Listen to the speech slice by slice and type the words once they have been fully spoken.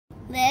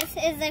This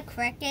is a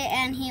cricket,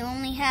 and he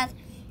only has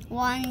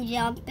one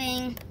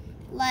jumping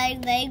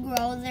leg. They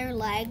grow their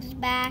legs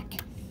back.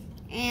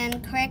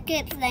 And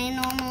crickets, they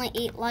normally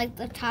eat like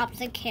the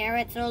tops of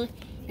carrots, or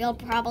you'll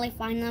probably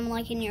find them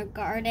like in your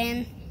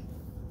garden.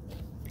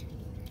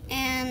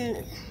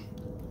 And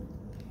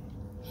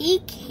he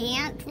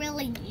can't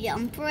really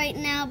jump right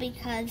now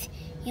because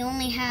he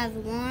only has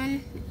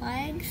one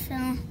leg,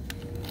 so.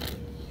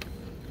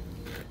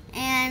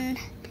 And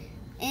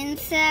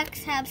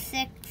insects have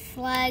 6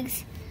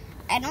 legs.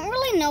 I don't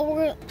really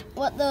know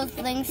what those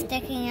things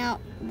sticking out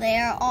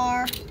there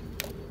are.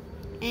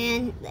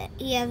 And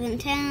he has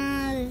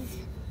antennas.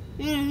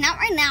 Not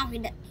right now.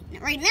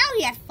 Right now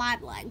he has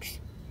 5 legs.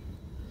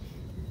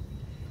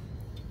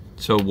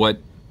 So what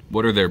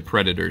are their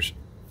predators?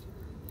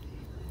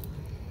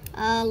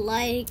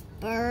 Like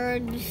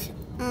birds,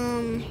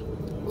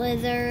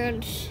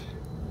 lizards,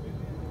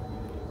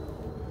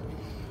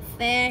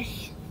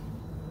 fish.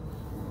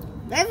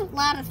 There's a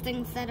lot of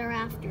things that are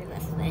after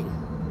this thing.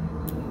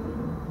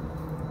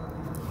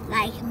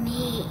 Like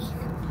me.